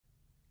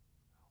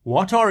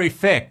What are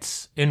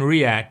effects in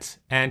React,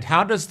 and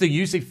how does the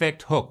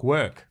useEffect hook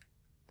work?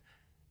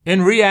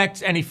 In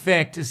React, an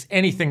effect is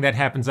anything that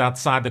happens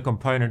outside the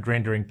component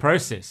rendering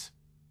process.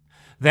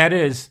 That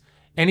is,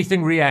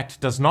 anything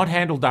React does not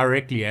handle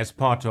directly as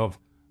part of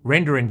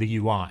rendering the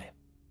UI.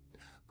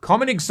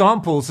 Common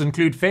examples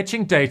include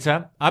fetching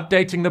data,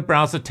 updating the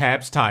browser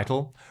tab's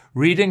title,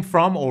 reading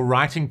from or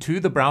writing to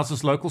the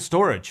browser's local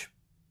storage,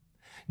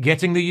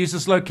 getting the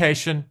user's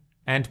location,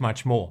 and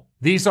much more.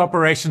 These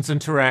operations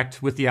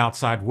interact with the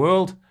outside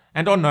world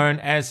and are known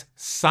as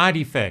side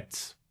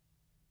effects.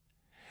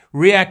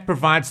 React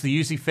provides the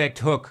useEffect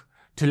hook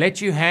to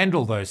let you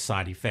handle those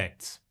side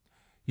effects.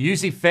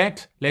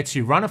 useEffect lets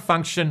you run a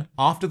function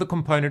after the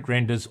component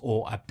renders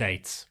or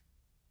updates.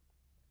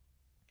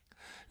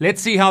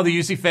 Let's see how the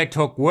useEffect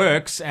hook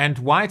works and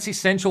why it's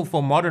essential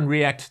for modern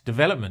React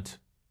development.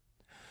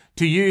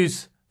 To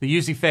use the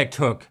useEffect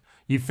hook,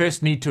 you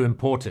first need to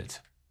import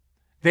it.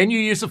 Then you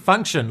use a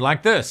function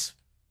like this.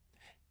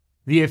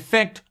 The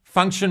effect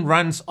function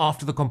runs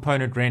after the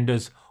component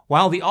renders,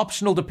 while the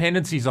optional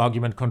dependencies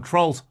argument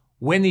controls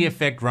when the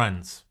effect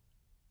runs.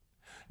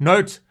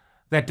 Note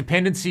that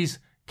dependencies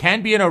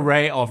can be an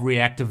array of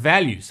reactive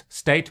values,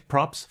 state,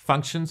 props,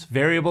 functions,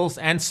 variables,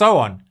 and so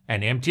on,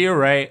 an empty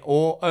array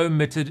or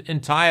omitted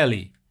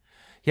entirely.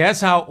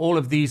 Here's how all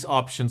of these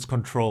options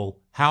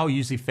control how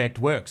useEffect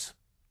works.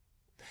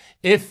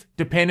 If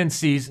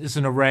dependencies is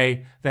an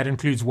array that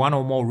includes one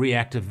or more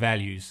reactive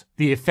values,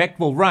 the effect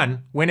will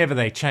run whenever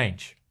they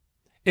change.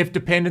 If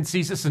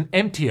dependencies is an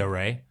empty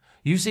array,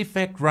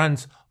 useEffect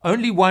runs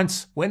only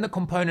once when the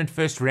component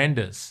first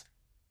renders.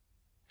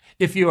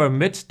 If you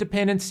omit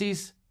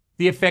dependencies,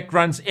 the effect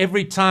runs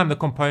every time the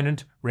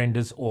component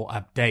renders or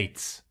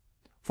updates.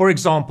 For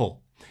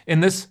example, in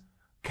this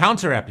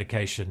counter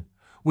application,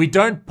 we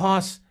don't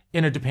pass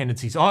in a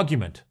dependencies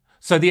argument,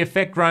 so the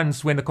effect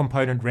runs when the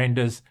component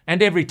renders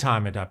and every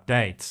time it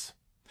updates.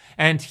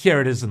 And here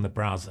it is in the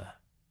browser.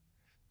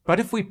 But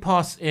if we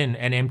pass in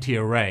an empty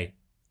array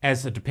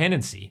as a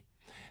dependency,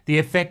 the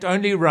effect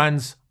only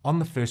runs on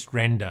the first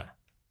render.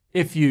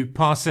 If you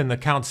pass in the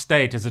count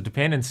state as a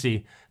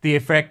dependency, the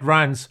effect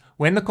runs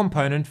when the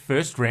component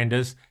first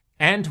renders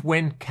and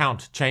when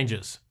count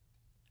changes.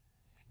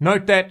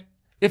 Note that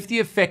if the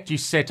effect you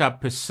set up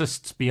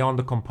persists beyond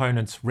the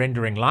component's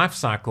rendering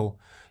lifecycle,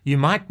 you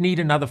might need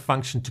another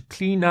function to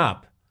clean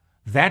up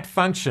that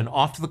function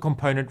after the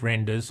component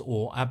renders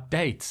or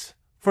updates.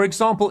 For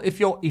example, if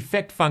your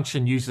effect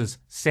function uses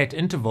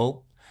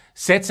setInterval,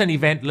 sets an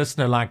event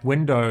listener like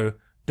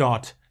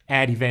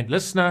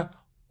window.addEventListener,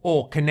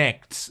 or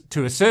connects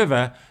to a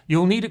server,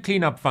 you'll need a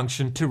cleanup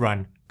function to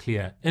run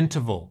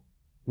clearInterval,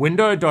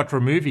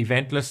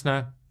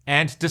 window.removeEventListener,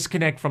 and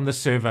disconnect from the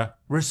server,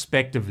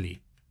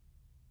 respectively.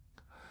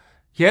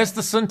 Here's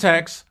the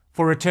syntax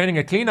for returning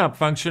a cleanup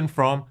function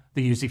from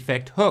the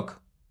useEffect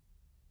hook.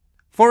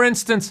 For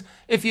instance,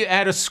 if you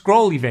add a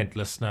scroll event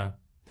listener,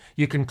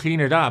 you can clean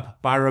it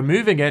up by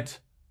removing it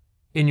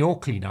in your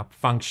cleanup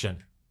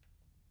function.